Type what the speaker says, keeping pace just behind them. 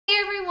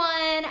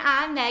everyone,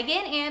 I'm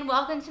Megan and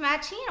welcome to my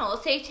channel.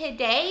 So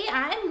today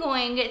I'm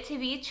going to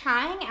be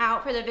trying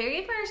out for the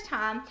very first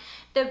time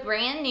the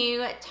brand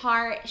new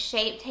Tarte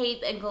Shape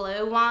Tape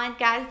Glow Wand.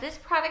 Guys, this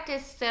product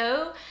is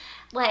so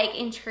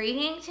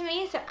intriguing to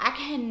me, so I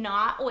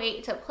cannot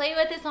wait to play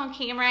with this on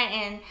camera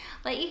and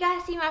let you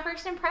guys see my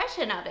first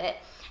impression of it.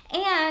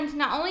 And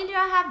not only do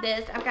I have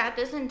this, I've got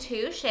this in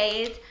 2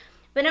 shades,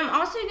 but I'm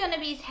also going to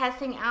be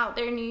testing out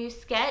their new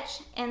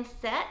Sketch and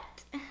Set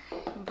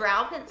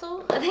brow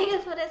pencil. I think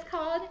that's what it's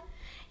called.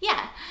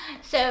 Yeah.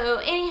 So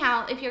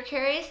anyhow, if you're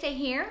curious to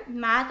hear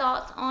my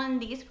thoughts on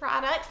these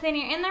products, then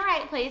you're in the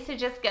right place, so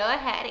just go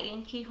ahead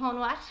and keep on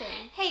watching.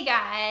 Hey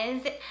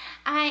guys,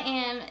 I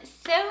am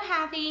so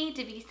happy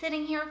to be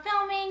sitting here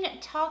filming,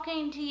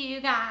 talking to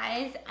you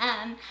guys.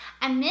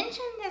 I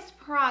mentioned this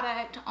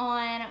product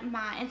on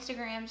my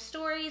Instagram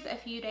stories a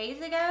few days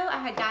ago. I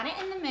had got it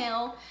in the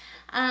mail.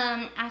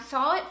 I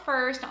saw it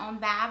first on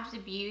Babs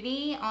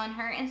Beauty on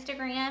her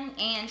Instagram,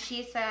 and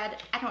she said,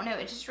 I don't know,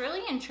 it just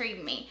really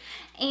intrigued me.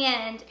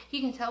 And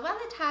you can tell by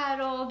the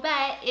title,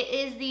 but it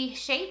is the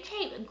Shape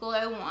Tape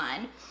Glow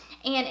Wand,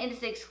 and it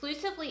is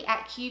exclusively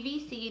at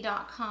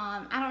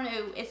QVC.com. I don't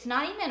know, it's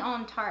not even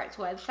on Tarte's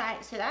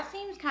website, so that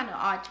seems kind of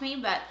odd to me,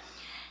 but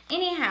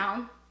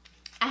anyhow,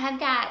 I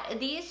have got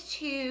these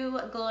 2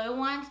 glow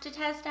wands to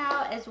test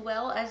out, as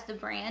well as the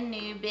brand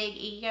new Big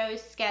Ego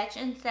Sketch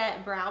and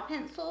Set brow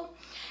pencil.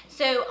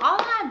 So all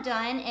I've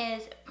done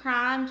is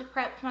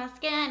prepped my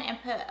skin and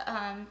put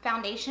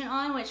foundation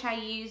on, which I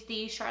use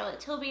the Charlotte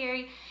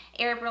Tilbury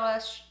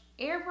Airbrush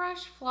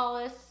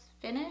Flawless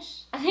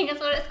Finish. I think that's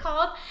what it's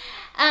called.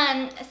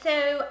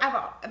 So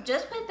I've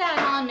just put that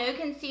on. No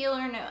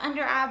concealer, no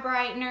under eye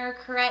brightener,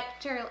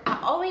 corrector. I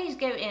always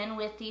go in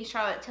with the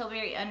Charlotte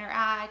Tilbury under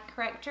eye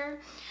corrector,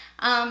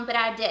 but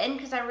I didn't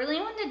because I really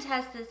wanted to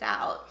test this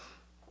out.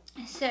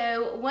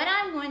 So what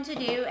I'm going to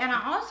do, and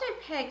I also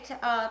picked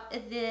up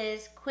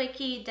this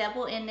Quickie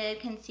double-ended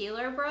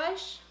concealer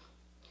brush.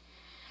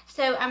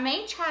 So I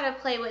may try to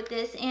play with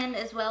this end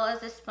as well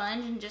as a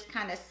sponge and just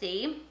kind of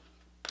see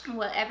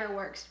whatever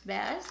works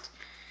best.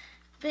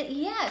 But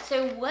yeah,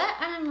 so what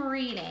I'm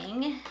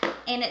reading,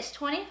 and it's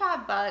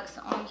 25 bucks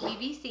on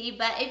QVC,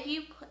 but if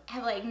you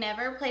have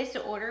never placed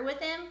an order with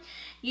them,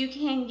 you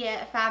can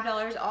get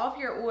 $5 off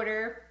your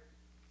order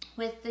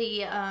with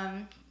the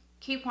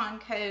coupon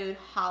code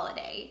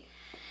HOLIDAY.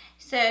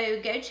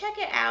 So go check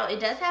it out. It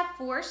does have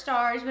 4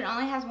 stars, but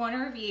only has 1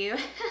 review.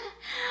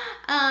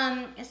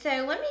 So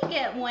let me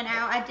get one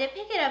out. I did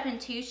pick it up in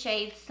 2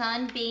 shades,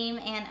 Sunbeam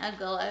and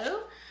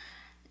Aglow,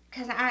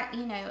 because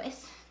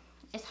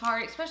it's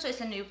hard, especially it's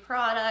a new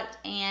product,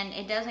 and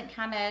it doesn't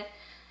kind of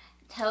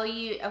tell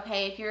you,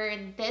 okay, if you're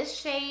in this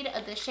shade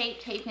of the Shape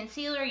Tape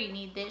Concealer, you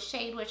need this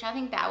shade, which I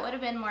think that would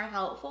have been more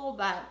helpful.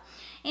 But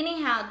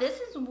anyhow, this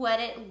is what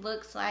it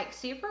looks like.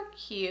 Super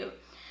cute.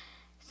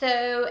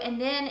 So,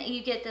 and then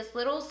you get this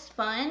little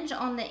sponge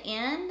on the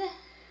end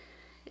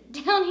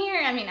down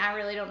here. I mean, I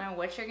really don't know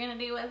what you're going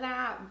to do with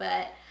that,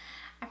 but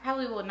I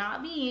probably will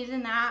not be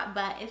using that,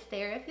 but it's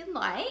there if you'd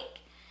like.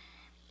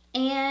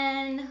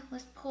 And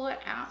let's pull it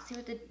out, see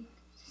what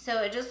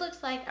so it just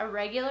looks like a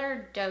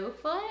regular doe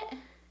foot.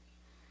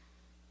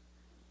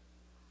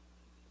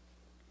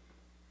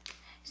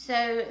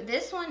 So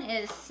this one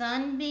is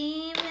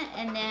Sunbeam,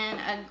 and then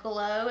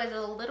Aglow is a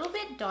little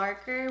bit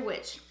darker,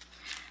 which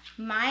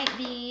might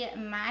be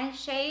my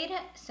shade.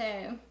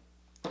 So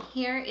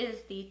here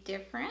is the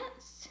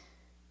difference.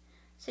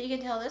 So you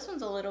can tell this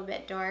one's a little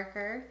bit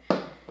darker.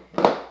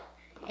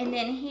 And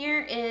then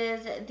here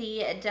is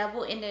the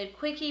double-ended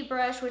Quickie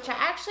brush, which I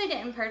actually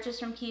didn't purchase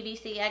from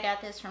QVC. I got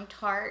this from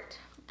Tarte.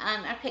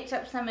 I picked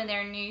up some of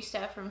their new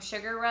stuff from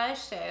Sugar Rush,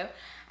 so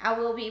I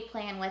will be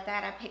playing with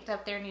that. I picked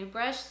up their new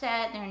brush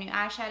set, their new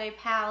eyeshadow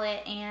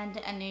palette, and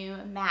a new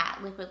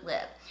matte liquid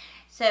lip.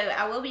 So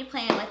I will be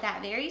playing with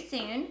that very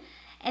soon.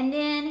 And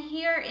then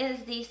here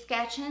is the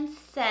Sketch and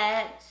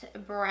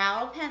Set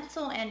brow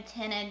pencil and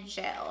tinted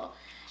gel.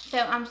 So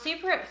I'm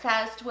super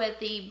obsessed with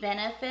the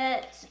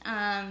Benefit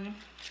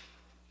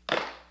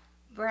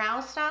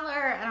brow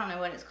styler. I don't know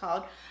what it's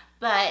called,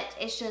 but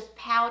it's just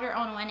powder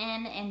on one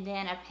end and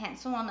then a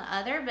pencil on the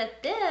other.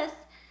 But this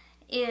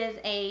is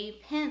a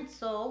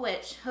pencil,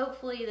 which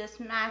hopefully this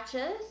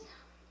matches.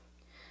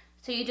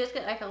 So you just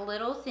get a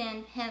little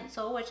thin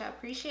pencil, which I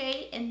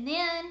appreciate, and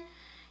then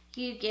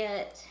you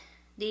get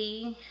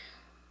the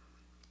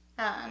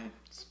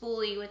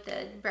spoolie with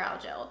the brow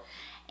gel.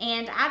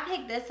 And I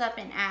picked this up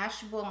in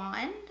Ash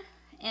Blonde,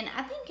 and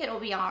I think it'll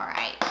be all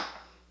right.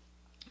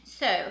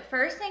 So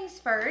first things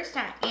first,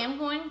 I am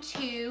going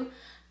to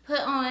put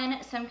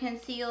on some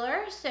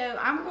concealer. So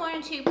I'm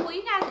going to pull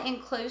you guys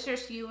in closer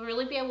so you'll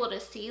really be able to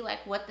see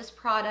what this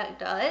product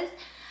does,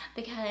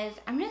 because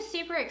I'm just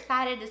super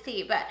excited to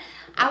see. But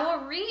I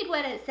will read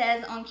what it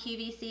says on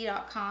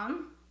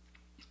QVC.com.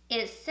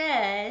 It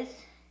says,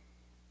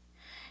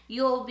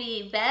 you'll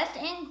be best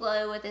in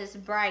glow with this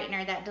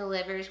brightener that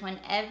delivers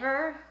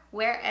whenever,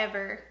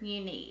 wherever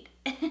you need.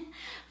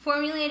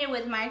 Formulated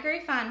with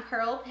microfine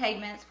pearl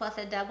pigments plus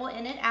a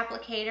double-ended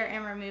applicator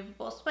and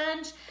removable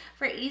sponge.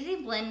 For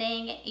easy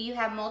blending, you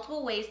have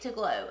multiple ways to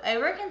glow.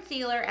 Over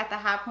concealer at the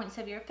high points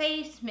of your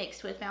face,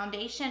 mixed with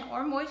foundation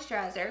or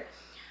moisturizer,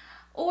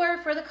 or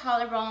for the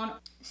collarbone.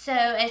 So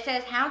it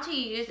says how to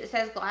use. It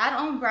says glide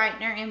on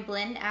brightener and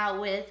blend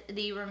out with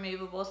the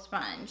removable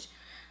sponge,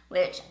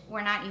 which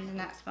we're not using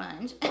that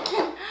sponge.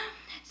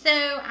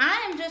 So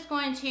I'm just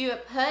going to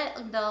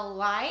put the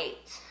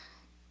light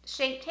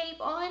Shape Tape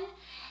on,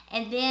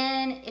 and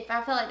then if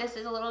I feel like this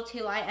is a little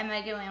too light, I'm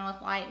going to go in with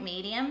light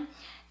medium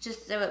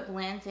just so it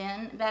blends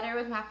in better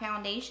with my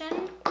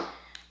foundation.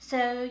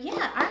 So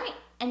yeah, alright,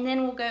 and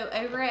then we'll go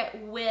over it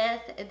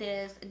with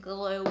this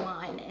glow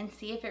wand and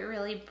see if it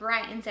really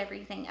brightens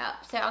everything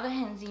up. So I'll go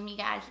ahead and zoom you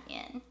guys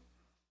in.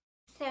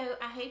 So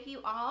I hope you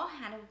all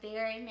had a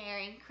very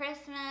Merry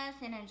Christmas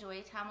and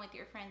enjoy time with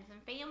your friends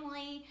and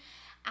family.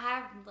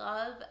 I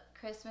love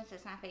Christmas.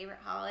 It's my favorite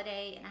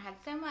holiday, and I had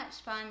so much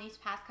fun these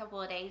past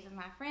couple of days with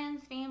my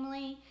friends,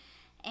 family,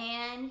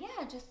 and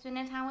yeah, just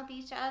spending time with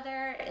each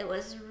other. It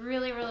was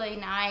really, really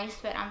nice,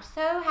 but I'm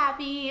so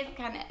happy it's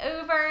kind of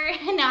over,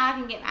 and now I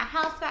can get my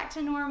house back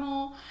to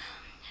normal.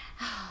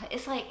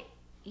 It's like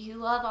you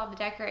love all the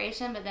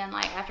decoration, but then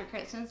like after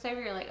Christmas is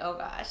over, you're like, oh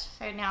gosh,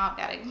 so now I've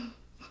got to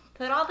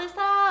put all this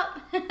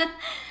up.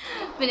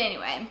 But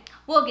anyway,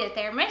 we'll get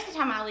there. Most of the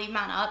time I leave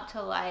mine up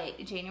till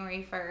like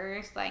January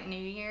 1st, like New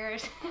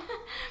Year's.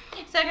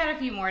 So I got a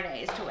few more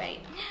days to wait.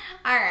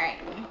 Alright,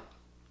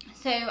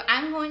 so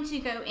I'm going to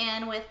go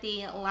in with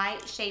the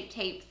light Shape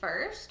Tape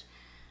first,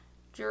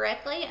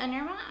 directly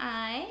under my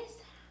eyes.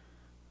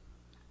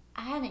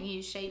 I haven't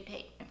used Shape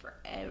Tape in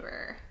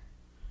forever,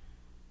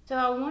 so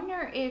I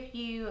wonder if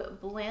you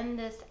blend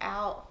this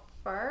out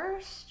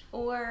first,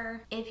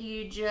 or if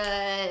you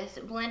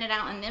just blend it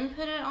out and then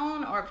put it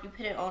on, or if you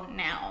put it on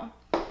now.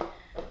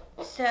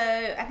 So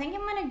I think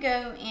I'm gonna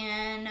go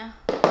in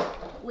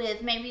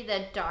with maybe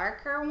the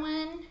darker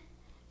one.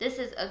 This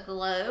is a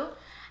glow.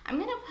 I'm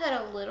gonna put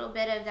a little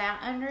bit of that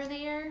under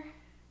there.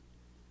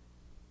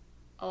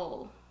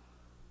 Oh,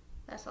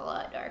 that's a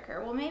lot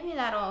darker. Well, maybe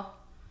that'll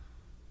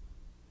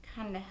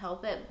kind of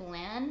help it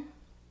blend.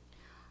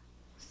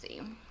 Let's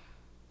see.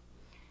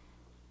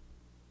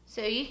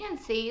 So you can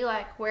see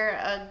like where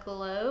a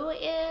glow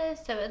is,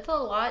 so it's a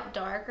lot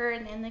darker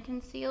than the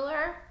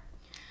concealer.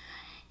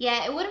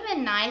 Yeah, it would have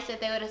been nice if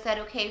they would have said,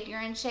 okay, if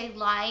you're in shade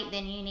light,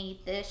 then you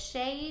need this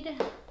shade,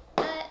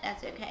 but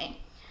that's okay.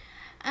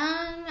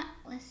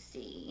 Let's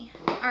see.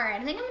 All right,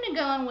 I think I'm gonna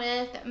go in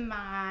with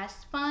my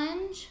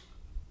sponge.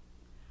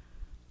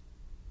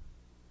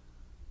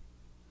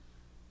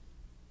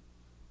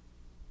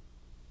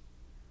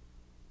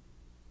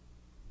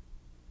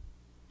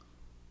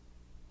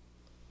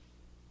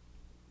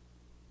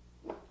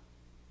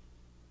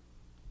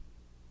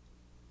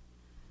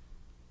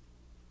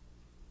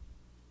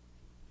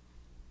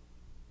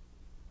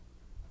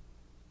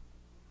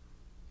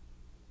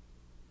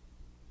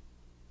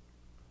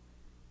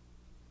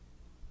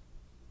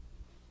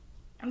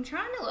 I'm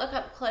trying to look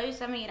up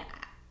close. I mean,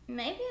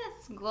 maybe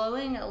it's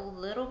glowing a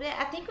little bit.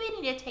 I think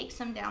we need to take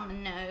some down the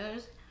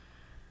nose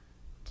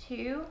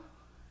too.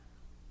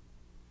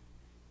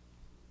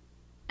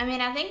 I mean,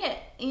 I think it,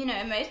 you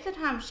know, most of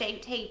the time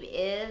Shape Tape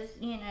is,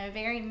 you know,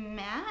 very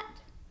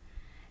matte.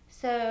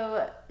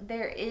 So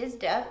there is,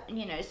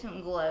 you know,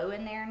 some glow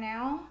in there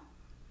now.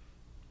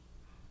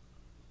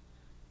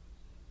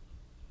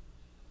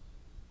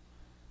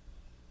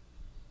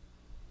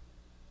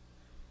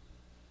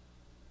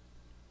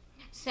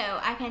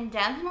 So I can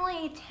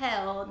definitely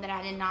tell that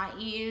I did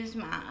not use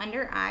my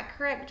under eye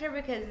corrector,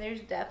 because there's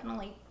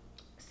definitely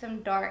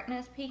some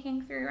darkness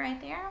peeking through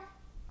right there.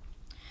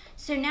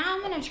 So now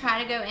I'm going to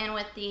try to go in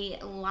with the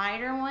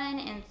lighter one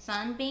in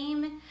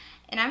Sunbeam,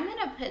 and I'm going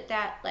to put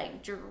that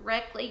like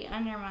directly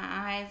under my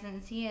eyes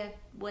and see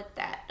what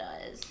that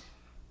does.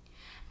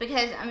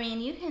 Because I mean,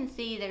 you can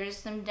see there's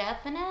some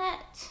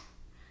definite,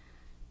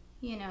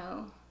 you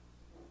know,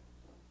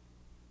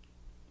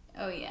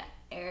 oh yeah,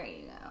 there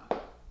you go.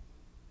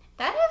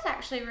 That is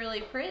actually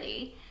really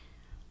pretty.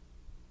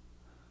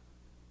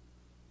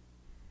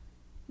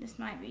 This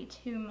might be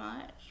too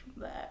much,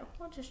 but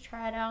we'll just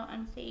try it out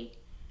and see.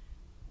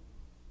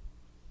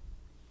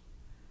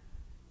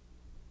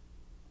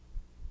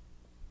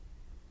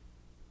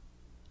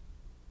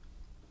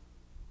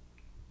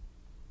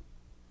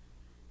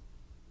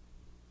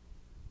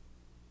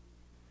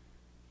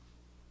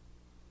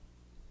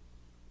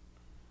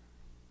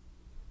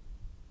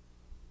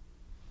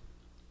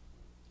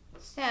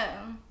 So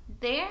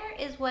there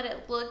is what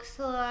it looks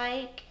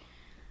like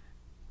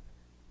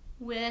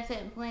with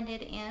it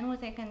blended in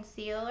with a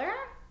concealer.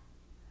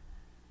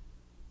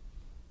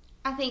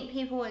 I think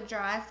people with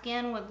dry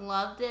skin would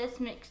love this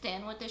mixed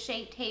in with the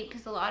Shape Tape,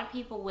 because a lot of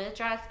people with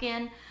dry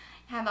skin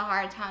have a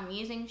hard time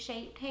using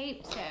Shape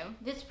Tape. So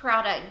this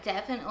product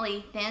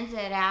definitely thins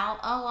it out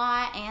a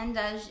lot and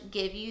does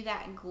give you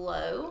that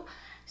glow.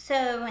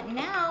 So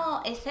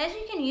now it says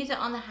you can use it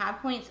on the high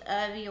points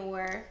of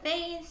your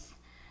face.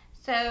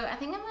 So I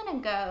think I'm gonna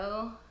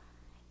go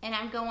And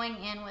I'm going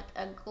in with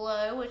a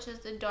Glow, which is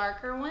the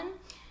darker one.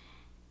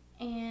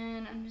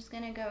 And I'm just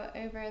going to go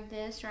over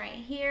this right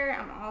here.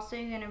 I'm also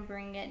going to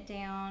bring it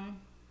down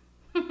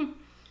the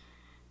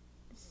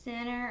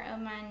center of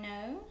my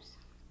nose.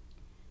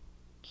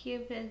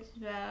 Cupid's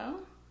bow.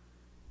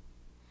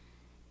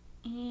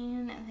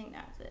 And I think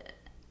that's it.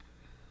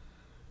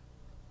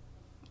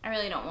 I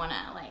really don't want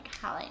to like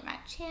highlight my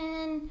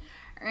chin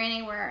or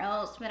anywhere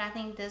else, but I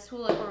think this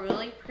will look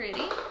really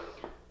pretty.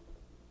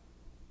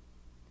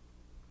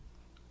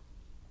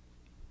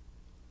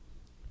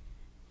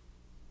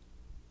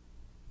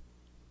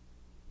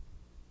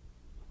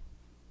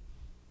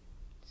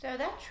 So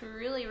that's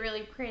really,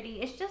 really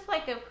pretty. It's just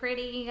like a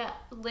pretty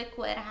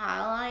liquid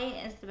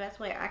highlight is the best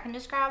way I can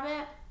describe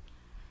it.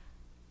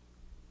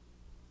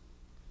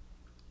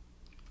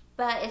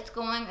 But it's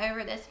going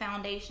over this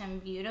foundation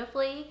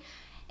beautifully.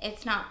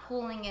 It's not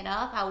pulling it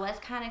up. I was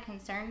kind of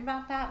concerned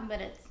about that,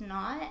 but it's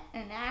not.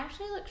 And it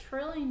actually looks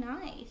really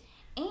nice.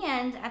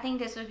 And I think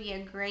this would be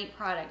a great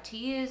product to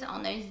use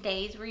on those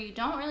days where you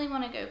don't really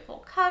want to go full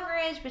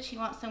coverage, but you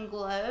want some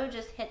glow.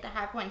 Just hit the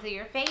high points of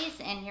your face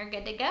and you're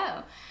good to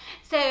go.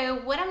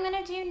 So what I'm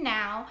going to do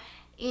now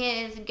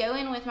is go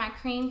in with my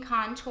cream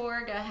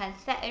contour, go ahead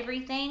and set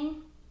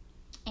everything.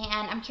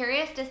 And I'm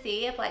curious to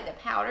see if like the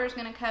powder is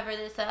going to cover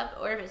this up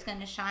or if it's going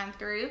to shine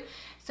through.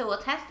 So we'll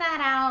test that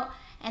out.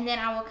 And then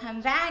I will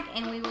come back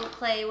and we will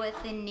play with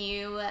the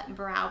new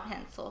brow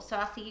pencil. So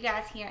I'll see you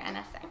guys here in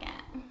a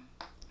second.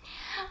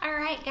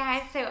 Alright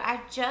guys, so I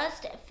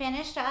just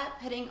finished up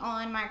putting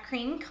on my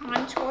cream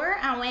contour.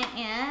 I went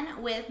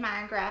in with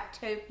my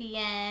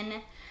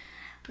Graftopian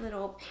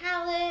little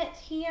palette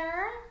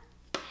here.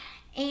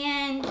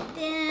 And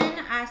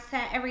then I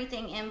set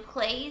everything in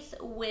place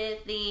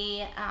with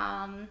the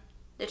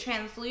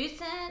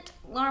translucent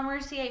Laura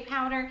Mercier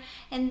powder.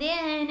 And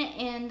then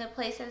in the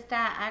places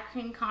that I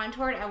cream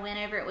contoured, I went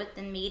over it with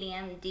the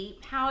medium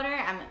deep powder.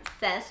 I'm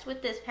obsessed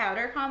with this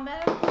powder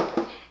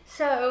combo.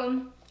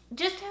 So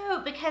just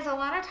so, because a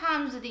lot of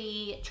times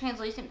the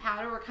translucent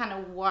powder will kind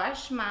of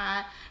wash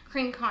my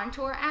cream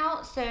contour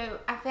out. So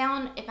I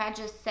found if I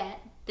just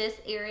set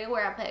this area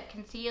where I put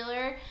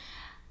concealer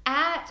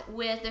at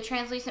with the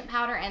translucent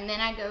powder and then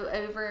I go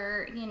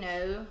over, you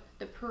know,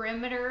 the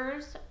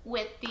perimeters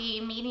with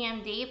the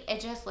medium deep, it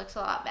just looks a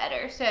lot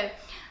better. So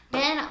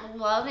been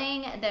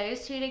loving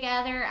those two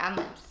together. I'm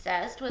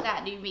obsessed with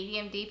that new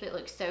medium deep. It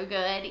looks so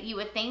good. You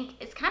would think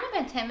it's kind of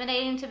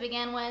intimidating to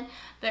begin with,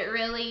 but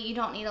really you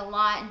don't need a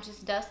lot and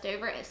just dust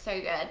over it. It's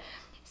so good.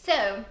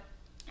 So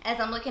as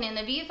I'm looking in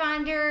the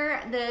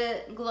viewfinder,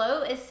 the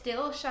glow is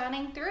still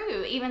shining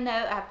through even though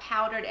I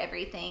powdered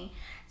everything.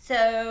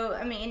 So,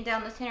 I mean,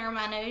 down the center of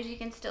my nose, you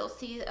can still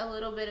see a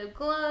little bit of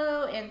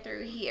glow and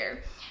through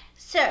here.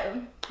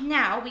 So,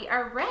 now we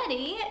are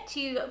ready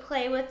to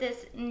play with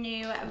this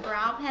new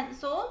brow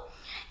pencil.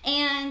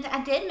 And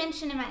I did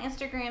mention in my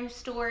Instagram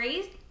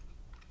stories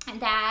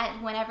that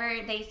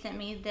whenever they sent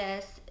me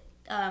this,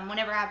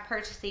 whenever I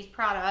purchased these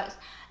products,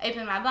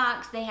 opened my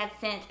box, they had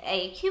sent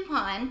a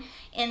coupon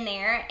in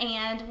there,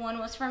 and one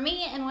was for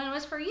me and one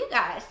was for you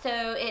guys. So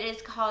it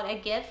is called A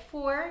Gift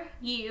for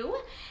You,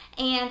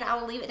 and I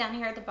will leave it down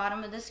here at the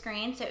bottom of the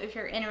screen. So if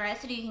you're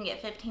interested, you can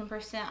get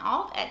 15%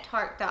 off at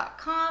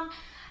Tarte.com.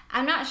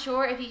 I'm not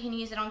sure if you can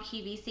use it on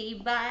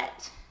QVC,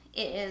 but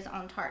it is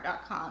on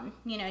Tarte.com.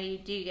 You know, you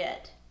do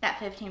get that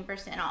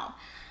 15% off.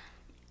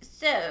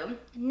 So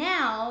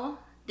now,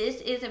 this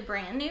is a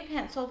brand new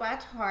pencil by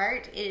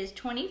Tarte. It is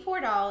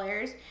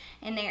 $24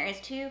 and there is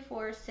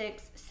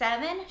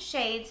 7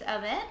 shades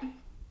of it.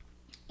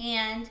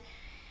 And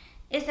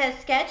it says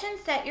sketch and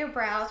set your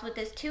brows with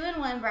this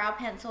 2-in-1 brow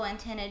pencil and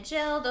tinted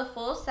gel. The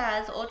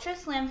full-size ultra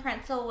slim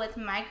pencil with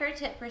micro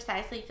tip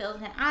precisely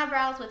fills in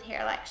eyebrows with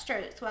hair-like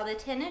strokes, while the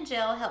tinted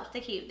gel helps to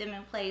keep them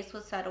in place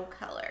with subtle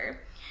color.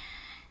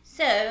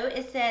 So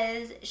it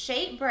says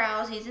shape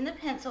brows using the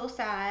pencil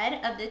side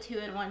of the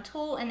 2-in-1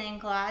 tool and then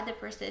glide the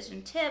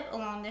precision tip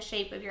along the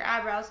shape of your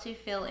eyebrows to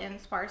fill in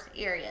sparse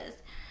areas.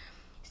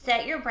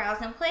 Set your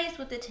brows in place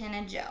with the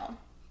tinted gel.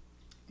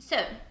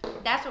 So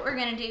that's what we're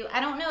going to do. I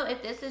don't know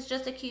if this is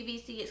just a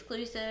QVC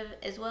exclusive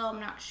as well. I'm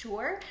not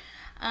sure.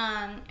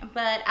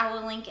 But I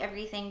will link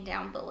everything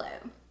down below.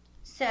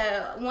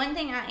 So one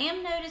thing I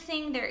am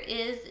noticing, there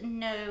is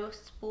no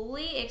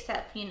spoolie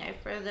except, you know,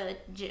 for the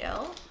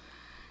gel.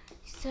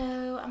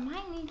 So I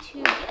might need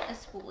to get a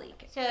spoolie.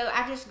 So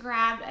I just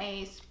grabbed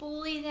a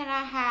spoolie that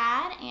I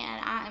had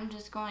and I am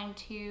just going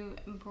to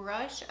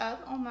brush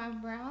up on my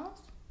brows.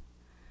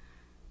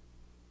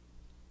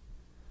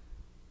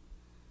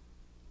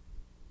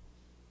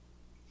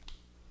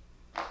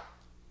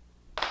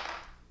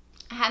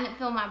 I haven't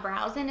filled my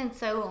brows in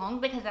so long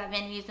because I've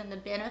been using the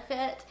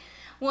Benefit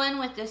one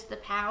with just the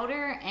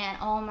powder, and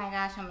oh my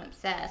gosh, I'm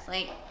obsessed.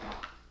 Like,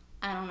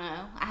 I don't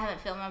know. I haven't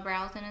filled my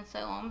brows in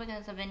so long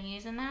because I've been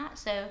using that,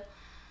 so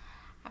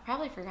I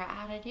probably forgot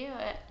how to do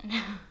it.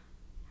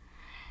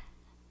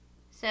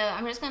 So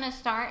I'm just going to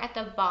start at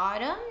the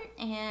bottom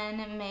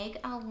and make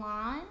a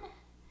line.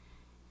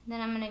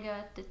 Then I'm going to go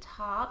at the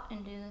top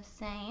and do the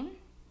same.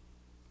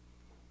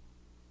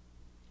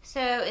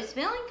 So it's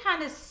feeling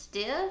kind of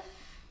stiff.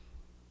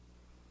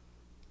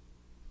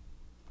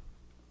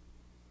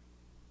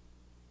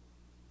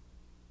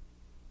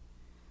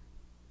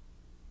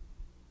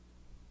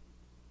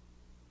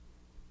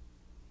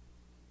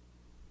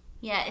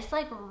 Yeah, it's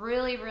like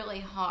really,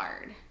 really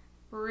hard.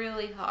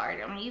 Really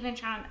hard. I'm even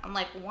trying, I'm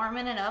like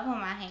warming it up on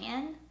my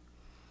hand.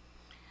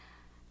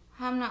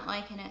 I'm not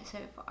liking it so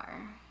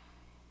far.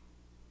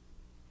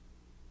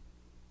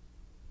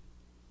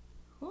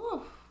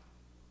 Ooh.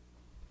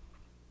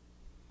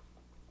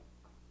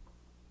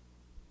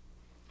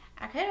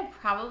 I could have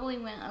probably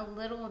went a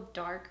little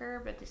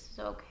darker, but this is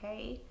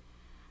okay.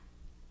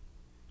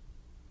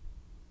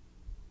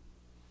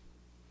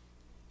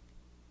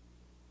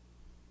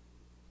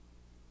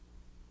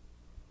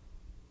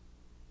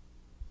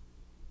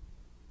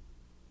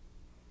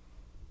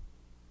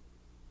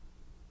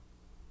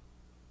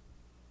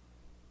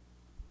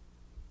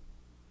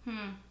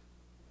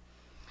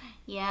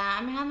 Yeah,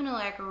 I'm having to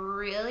like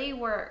really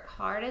work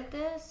hard at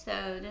this,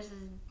 so this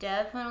is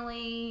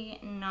definitely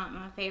not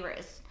my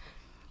favorite.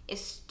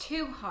 It's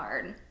too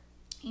hard.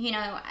 You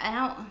know, I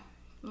don't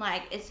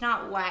like, it's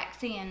not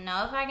waxy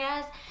enough, I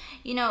guess.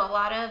 You know, a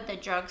lot of the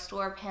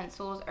drugstore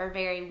pencils are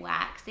very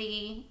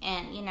waxy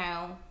and, you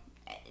know,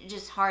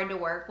 just hard to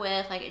work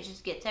with. Like, it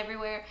just gets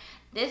everywhere.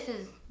 This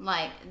is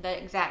like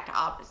the exact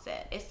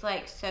opposite. It's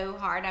like so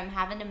hard. I'm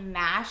having to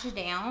mash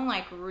down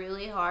like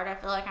really hard. I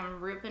feel like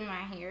I'm ripping my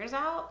hairs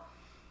out.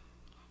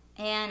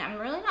 And I'm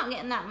really not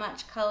getting that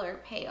much color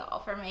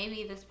payoff, or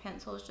maybe this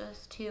pencil is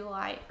just too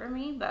light for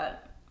me,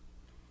 but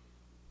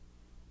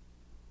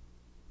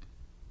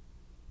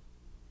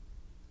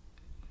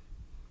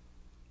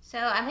so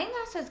I think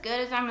that's as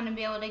good as I'm going to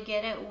be able to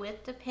get it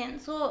with the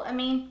pencil. I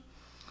mean,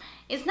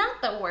 it's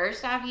not the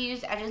worst I've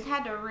used. I just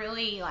had to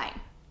really, like,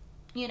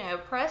 you know,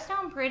 press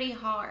down pretty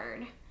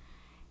hard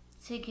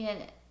to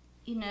get,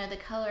 you know, the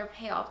color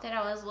payoff that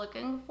I was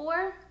looking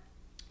for.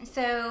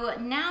 So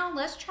now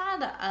let's try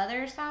the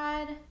other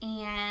side,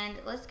 and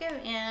let's go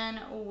in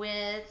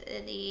with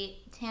the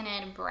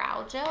tinted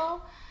brow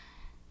gel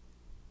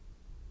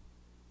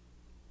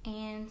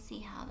and see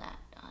how that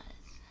does.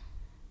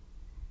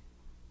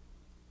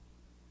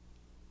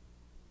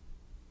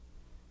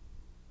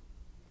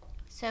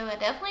 So I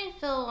definitely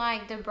feel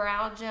like the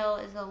brow gel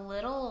is a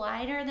little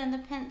lighter than the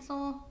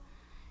pencil.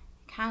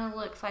 Kind of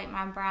looks like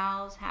my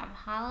brows have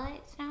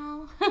highlights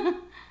now.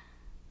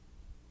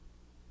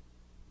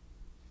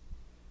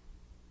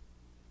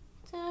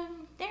 So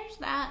there's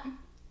that.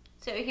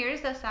 So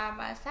here's the side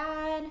by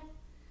side.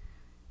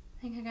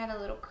 I think I got a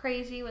little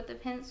crazy with the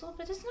pencil,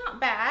 but it's not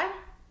bad.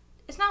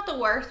 It's not the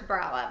worst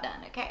brow I've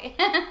done, okay?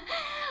 Right.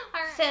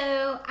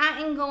 So I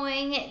am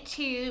going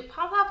to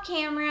pop off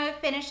camera,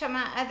 finish up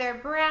my other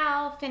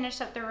brow, finish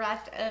up the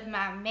rest of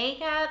my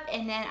makeup,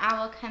 and then I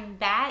will come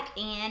back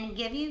and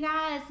give you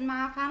guys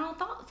my final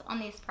thoughts on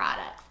these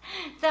products.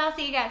 So I'll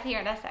see you guys here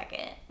in a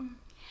second.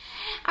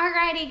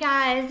 Alrighty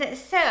guys,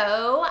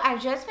 so I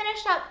just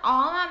finished up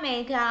all my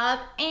makeup,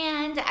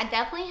 and I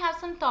definitely have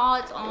some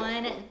thoughts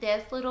on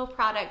this little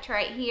product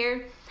right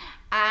here.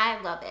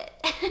 I love it.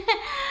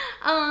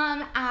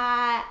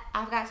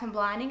 I've got some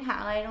blinding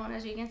highlight on,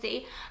 as you can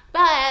see, but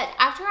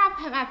after I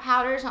put my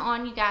powders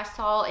on, you guys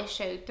saw it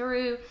showed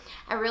through.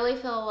 I really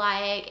feel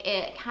like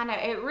it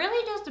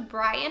really just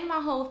brightened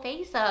my whole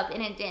face up,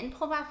 and it didn't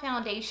pull my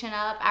foundation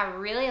up. I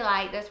really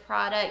like this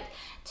product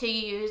to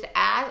use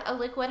as a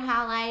liquid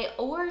highlight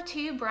or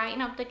to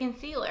brighten up the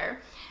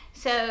concealer.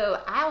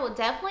 So I will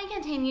definitely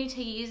continue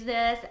to use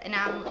this, and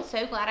I'm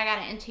so glad I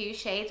got it in 2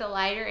 shades, a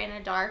lighter and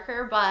a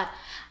darker, but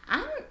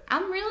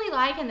I'm really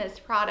liking this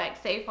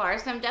product so far.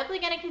 So I'm definitely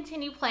going to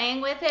continue playing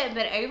with it,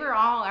 but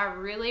overall I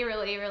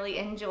really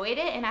enjoyed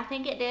it, and I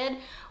think it did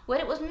what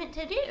it was meant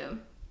to do.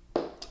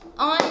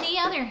 On the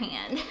other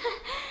hand,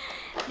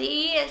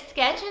 the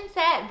Sketch and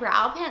Set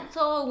brow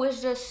pencil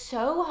was just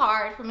so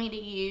hard for me to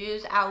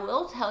use. I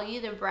will tell you,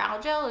 the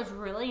brow gel is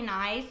really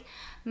nice.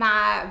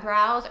 My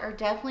brows are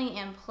definitely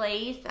in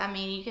place. I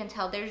mean, you can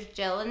tell there's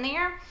gel in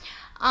there.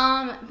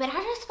 But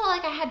I just felt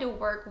like I had to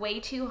work way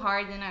too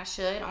hard than I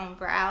should on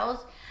brows.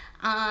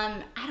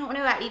 I don't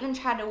know, I even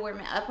tried to warm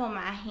it up on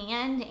my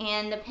hand,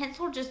 and the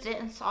pencil just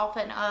didn't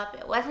soften up.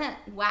 It wasn't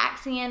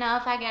waxy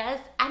enough, I guess.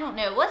 I don't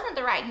know, it wasn't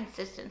the right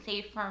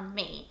consistency for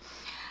me.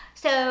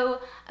 So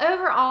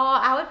overall,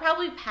 I would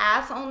probably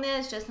pass on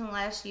this just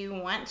unless you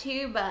want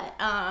to, but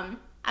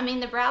I mean,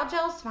 the brow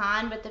gel's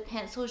fine, but the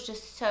pencil is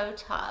just so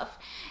tough.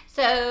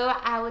 So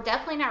I would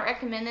definitely not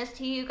recommend this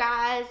to you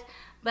guys,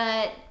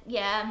 but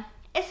yeah,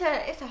 it's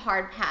a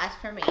hard pass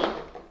for me.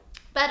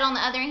 But on the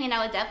other hand,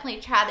 I would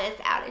definitely try this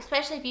out,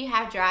 especially if you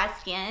have dry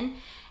skin,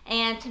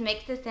 and to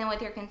mix this in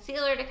with your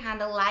concealer to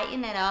kind of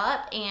lighten it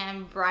up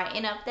and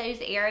brighten up those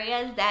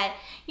areas that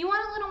you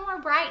want a little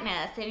more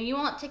brightness and you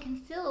want to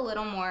conceal a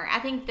little more. I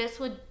think this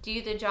would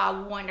do the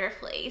job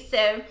wonderfully.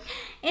 So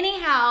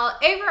anyhow,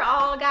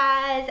 overall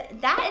guys,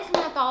 that is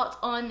my thoughts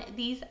on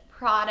these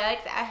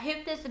products. I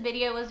hope this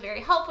video was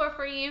very helpful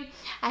for you.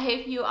 I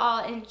hope you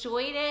all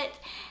enjoyed it.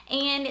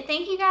 And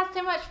thank you guys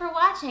so much for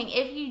watching.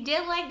 If you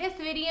did like this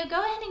video, go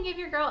ahead and give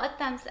your girl a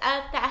thumbs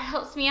up. That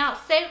helps me out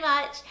so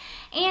much.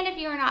 And if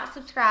you are not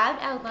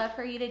subscribed, I would love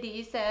for you to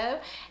do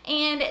so.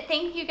 And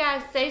thank you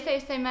guys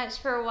so much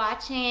for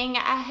watching.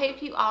 I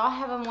hope you all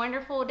have a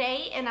wonderful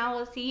day, and I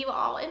will see you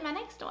all in my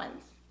next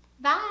ones.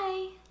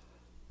 Bye.